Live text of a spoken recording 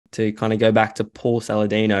to kind of go back to Paul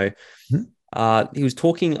Saladino. Mhm. He was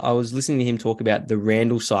talking, I was listening to him talk about the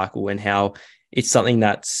Randle cycle and how it's something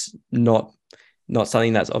that's not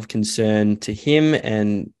something that's of concern to him,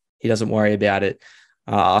 and he doesn't worry about it.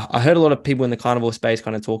 I heard a lot of people in the carnivore space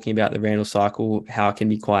kind of talking about the Randle cycle, how it can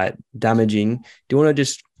be quite damaging. Do you want to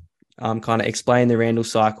just kind of explain the Randle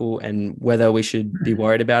cycle and whether we should be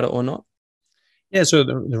worried about it or not? Yeah, so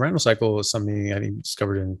the Randle cycle is something I think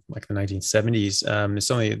discovered in like the 1970s. It's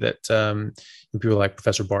something that people like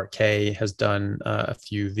Professor Bart Kay has done a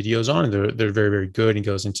few videos on. They're very, very good. He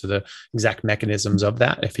goes into the exact mechanisms of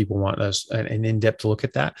that if people want an in-depth look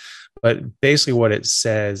at that. But basically what it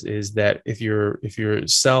says is that if your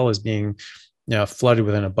cell is being flooded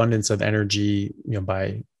with an abundance of energy,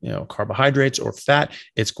 by carbohydrates or fat,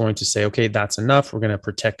 it's going to say, okay, that's enough. We're going to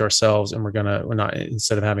protect ourselves, and we're not,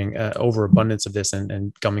 instead of having overabundance of this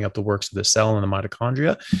and gumming up the works of the cell and the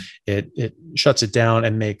mitochondria, it shuts it down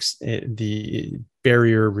and makes the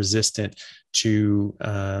barrier resistant to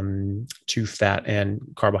fat and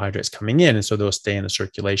carbohydrates coming in, and so they'll stay in the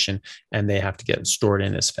circulation, and they have to get stored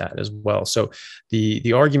in as fat as well. So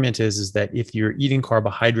the argument is that if you're eating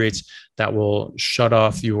carbohydrates, that will shut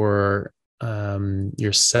off your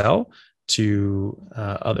cell to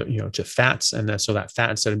to fats, and then so that fat,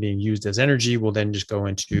 instead of being used as energy, will then just go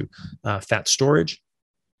into fat storage.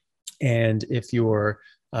 And if you're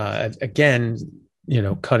again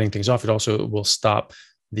cutting things off, it also will stop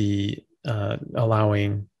the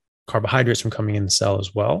allowing carbohydrates from coming in the cell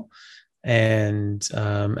as well, and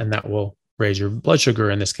that will raise your blood sugar,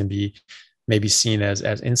 and this can be maybe seen as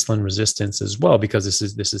insulin resistance as well, because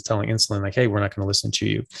this is telling insulin like, hey, we're not going to listen to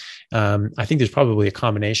you. I think there's probably a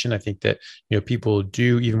combination. I think that people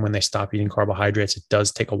do, even when they stop eating carbohydrates, it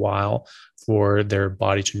does take a while for their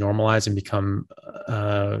body to normalize and become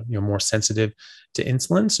more sensitive to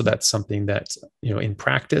insulin. So that's something that in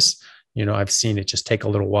practice, I've seen it just take a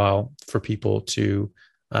little while for people to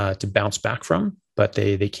bounce back from, but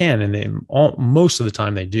they can, and most of the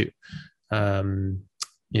time they do.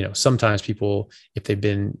 Sometimes people, if they've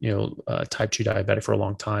been type 2 diabetic for a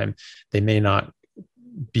long time, they may not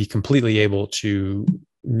be completely able to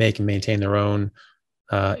make and maintain their own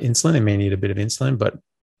insulin. They may need a bit of insulin,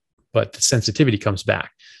 but the sensitivity comes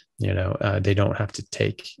back. They don't have to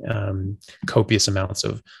take copious amounts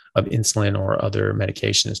of insulin or other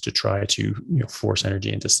medications to try to force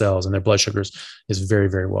energy into cells, and their blood sugars is very,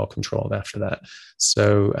 very well controlled after that.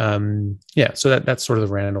 So so that's sort of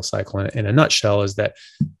the Randle cycle in a nutshell, is that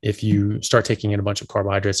if you start taking in a bunch of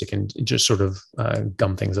carbohydrates, it can just sort of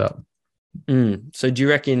gum things up. So do you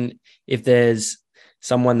reckon if there's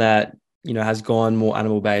someone that has gone more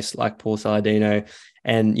animal based, like Paul Saladino,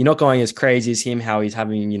 and you're not going as crazy as him, how he's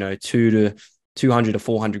having 200 to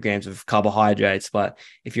 400 grams of carbohydrates, but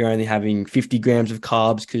if you're only having 50 grams of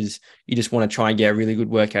carbs because you just want to try and get a really good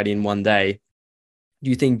workout in one day, do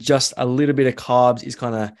you think just a little bit of carbs is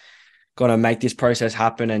kind of going to make this process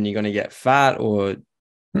happen and you're going to get fat? Or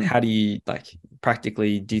how do you,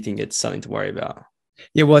 practically, do you think it's something to worry about?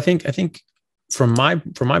 Yeah, well, I think from my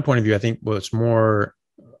point of view, I think what's more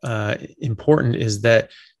important is that,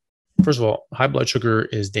 first of all, high blood sugar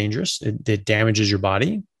is dangerous. It damages your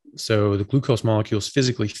body. So the glucose molecules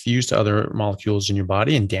physically fuse to other molecules in your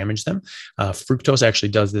body and damage them. Fructose actually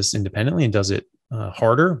does this independently and does it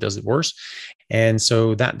harder, does it worse. And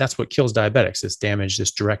so that's what kills diabetics,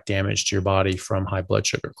 this direct damage to your body from high blood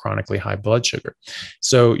sugar, chronically high blood sugar.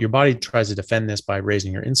 So your body tries to defend this by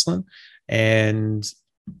raising your insulin, and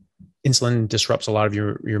insulin disrupts a lot of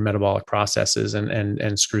your metabolic processes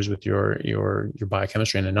and screws with your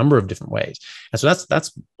biochemistry in a number of different ways. And so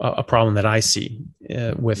that's a problem that I see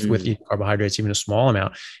with eating carbohydrates, even a small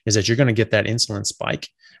amount, is that you're going to get that insulin spike,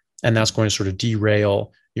 and that's going to sort of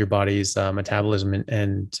derail your body's metabolism.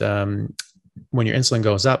 And when your insulin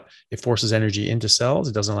goes up, it forces energy into cells.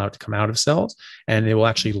 It doesn't allow it to come out of cells, and it will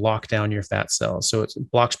actually lock down your fat cells. So it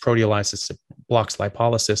blocks proteolysis, it blocks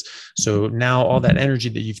lipolysis. So now all that energy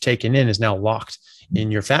that you've taken in is now locked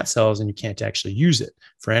in your fat cells, and you can't actually use it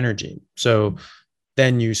for energy. So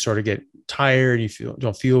then you sort of get tired,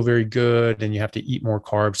 don't feel very good, and you have to eat more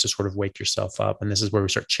carbs to sort of wake yourself up. And this is where we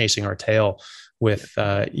start chasing our tail with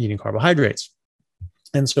eating carbohydrates.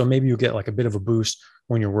 And so maybe you get like a bit of a boost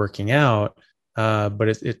when you're working out, but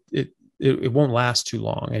it won't last too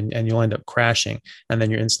long, and you'll end up crashing. And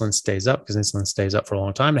then your insulin stays up, because insulin stays up for a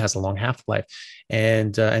long time. It has a long half-life,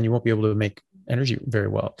 and you won't be able to make energy very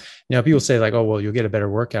well. Now, people say like, oh, well, you'll get a better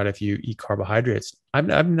workout if you eat carbohydrates.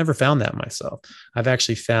 I've never found that myself. I've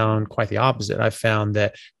actually found quite the opposite. I've found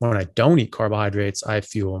that when I don't eat carbohydrates, I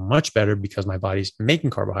feel much better because my body's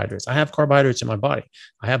making carbohydrates. I have carbohydrates in my body.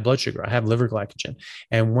 I have blood sugar. I have liver glycogen.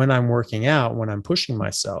 And when I'm working out, when I'm pushing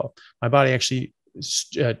myself, my body actually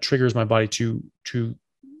triggers my body to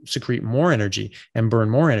secrete more energy and burn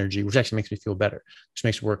more energy, which actually makes me feel better, which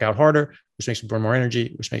makes me work out harder, which makes me burn more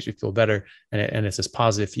energy, which makes me feel better. And it's this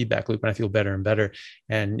positive feedback loop, and I feel better and better.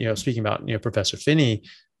 And, speaking about, Professor Finney,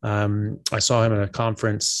 I saw him at a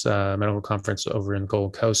conference, medical conference over in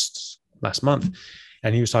Gold Coast last month.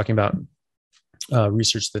 And he was talking about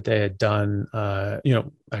research that they had done,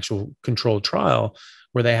 actual controlled trial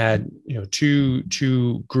where they had,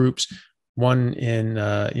 two groups, one in,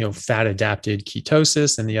 fat adapted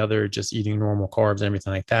ketosis and the other just eating normal carbs and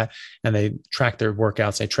everything like that. And they tracked their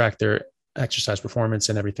workouts, they tracked their exercise performance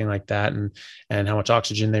and everything like that. And how much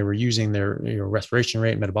oxygen they were using, their respiration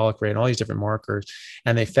rate, metabolic rate, and all these different markers.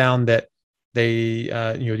 And they found that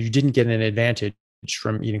they, you didn't get an advantage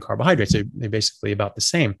from eating carbohydrates. They basically about the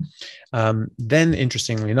same. Then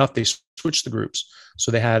interestingly enough, they switched the groups. So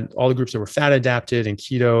they had all the groups that were fat adapted and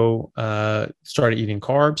keto started eating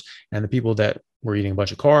carbs, and the people that were eating a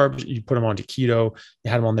bunch of carbs, you put them onto keto. You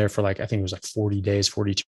had them on there for I think it was 40 days,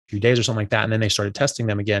 42 days or something like that. And then they started testing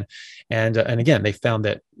them again. And again, they found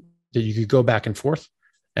that you could go back and forth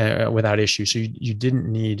without issue. So you didn't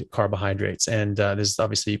need carbohydrates. And this is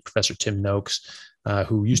obviously Professor Tim Noakes,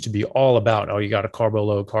 who used to be all about, oh, you got to carbo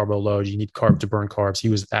load. You need carb to burn carbs. He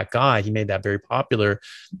was that guy. He made that very popular,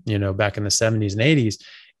 back in the 70s and 80s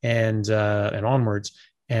and onwards.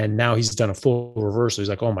 And now he's done a full reversal. He's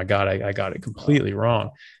like, oh my God, I got it completely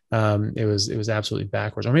wrong. It was absolutely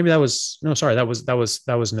backwards. Or maybe that was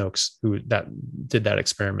Noakes who did that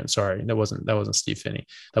experiment. Sorry, that wasn't Steve Finney.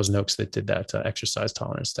 That was Noakes that did that exercise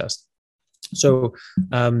tolerance test. So,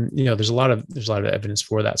 there's a lot of evidence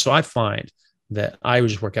for that. So I find that I would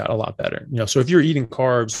just work out a lot better. So if you're eating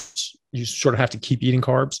carbs, you sort of have to keep eating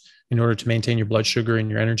carbs in order to maintain your blood sugar and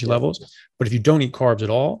your energy levels. But if you don't eat carbs at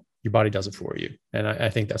all, your body does it for you. And I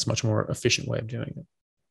think that's a much more efficient way of doing it.